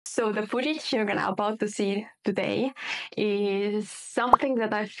So the footage you're about to see today is something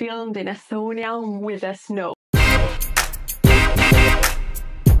that I filmed in Estonia with the snow.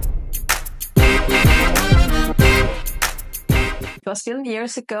 It was filmed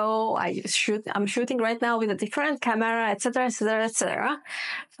years ago. I'm shooting right now with a different camera, etc., etc., etc.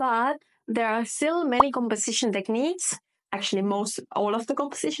 But there are still many composition techniques, actually all of the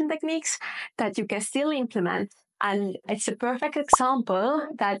composition techniques that you can still implement. And it's a perfect example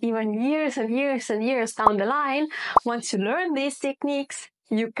that even years and years and years down the line, once you learn these techniques,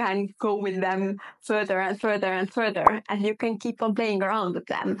 you can go with them further and further and further, and you can keep on playing around with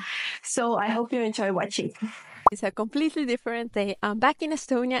them. So I hope you enjoy watching. It's a completely different day. I'm back in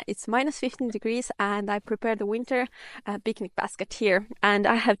Estonia. It's minus 15 degrees and I prepared the winter picnic basket here. And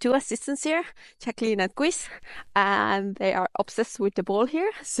I have two assistants here, Jacqueline and Quiz, and they are obsessed with the ball here.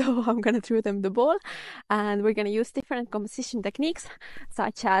 So I'm going to throw them the ball and we're going to use different composition techniques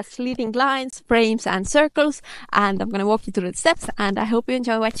such as leading lines, frames and circles. And I'm going to walk you through the steps and I hope you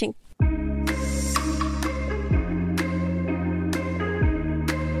enjoy watching.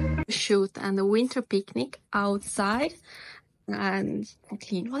 Shoot and the winter picnic outside. And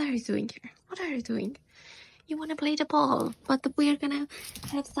Jacqueline, what are you doing here? What are you doing? You want to play the ball, but we're gonna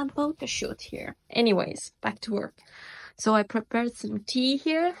have some photo shoot here. Anyways, back to work. So I prepared some tea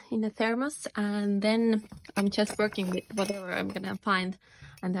here in a thermos, and then I'm just working with whatever I'm gonna find.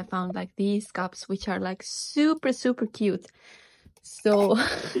 And I found like these cups, which are like super, super cute. So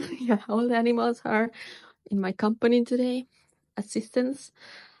yeah, all the animals are in my company today, assistants.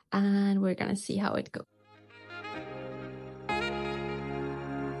 And we're gonna see how it goes.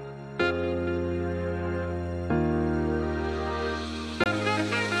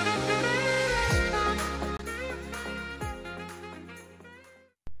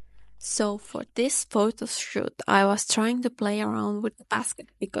 So for this photo shoot, I was trying to play around with the basket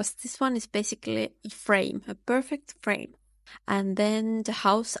because this one is basically a frame, a perfect frame. And then the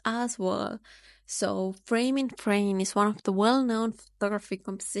house as well. So frame in frame is one of the well-known photography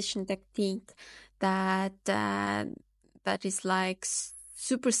composition technique that is like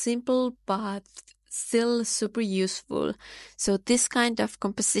super simple but still super useful. So this kind of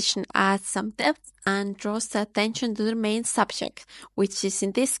composition adds some depth and draws the attention to the main subject, which is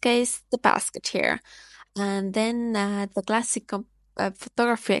in this case the basket here. And then the classic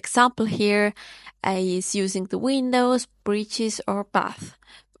photography example here is using the windows, bridges or bath.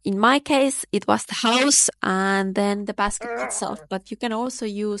 In my case, it was the house and then the basket itself, but you can also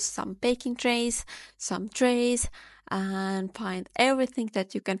use some baking trays, some trays, and find everything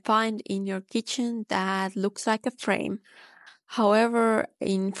that you can find in your kitchen that looks like a frame. However,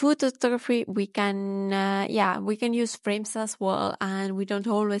 in food photography, we can use frames as well, and we don't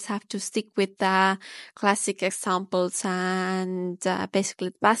always have to stick with the classic examples. And basically,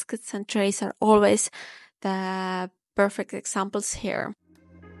 the baskets and trays are always the perfect examples here.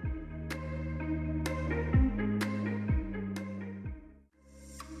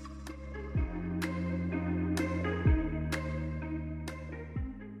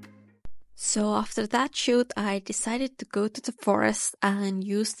 So after that shoot, I decided to go to the forest and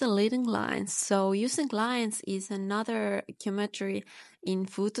use the leading lines. So using lines is another geometry in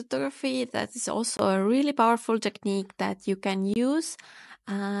food photography that is also a really powerful technique that you can use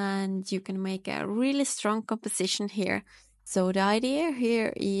and you can make a really strong composition here. So the idea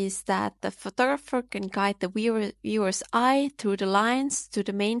here is that the photographer can guide the viewer's eye through the lines to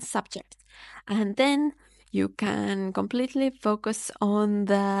the main subject. And then you can completely focus on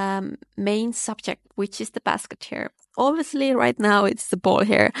the main subject, which is the basket here. Obviously, right now it's the ball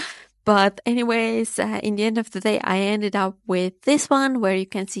here. But anyways, in the end of the day, I ended up with this one where you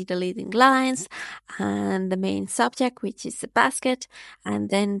can see the leading lines and the main subject, which is the basket. And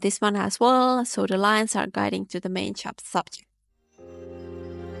then this one as well. So the lines are guiding to the main subject.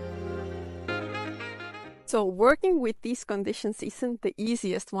 So working with these conditions isn't the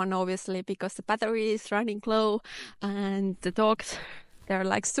easiest one, obviously, because the battery is running low and the dogs, they're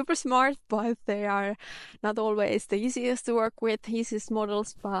like super smart, but they are not always the easiest to work with, easiest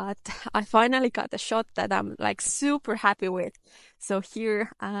models. But I finally got a shot that I'm like super happy with. So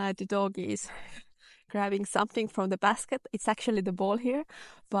here the dog is grabbing something from the basket. It's actually the ball here,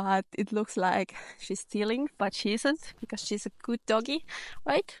 but it looks like she's stealing, but she isn't because she's a good doggy,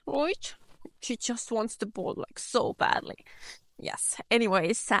 right? Right? She just wants the ball like so badly. Yes.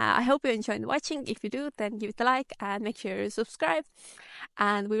 Anyways, I hope you enjoyed watching. If you do, then give it a like and make sure you subscribe.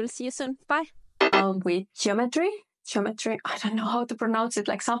 And we will see you soon. Bye. With geometry, geometry. I don't know how to pronounce it.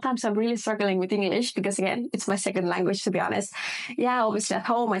 Like sometimes I'm really struggling with English because again, it's my second language, to be honest. Yeah, obviously at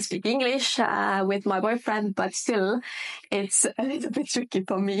home I speak English with my boyfriend, but still it's a little bit tricky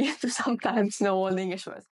for me to sometimes know all the English words.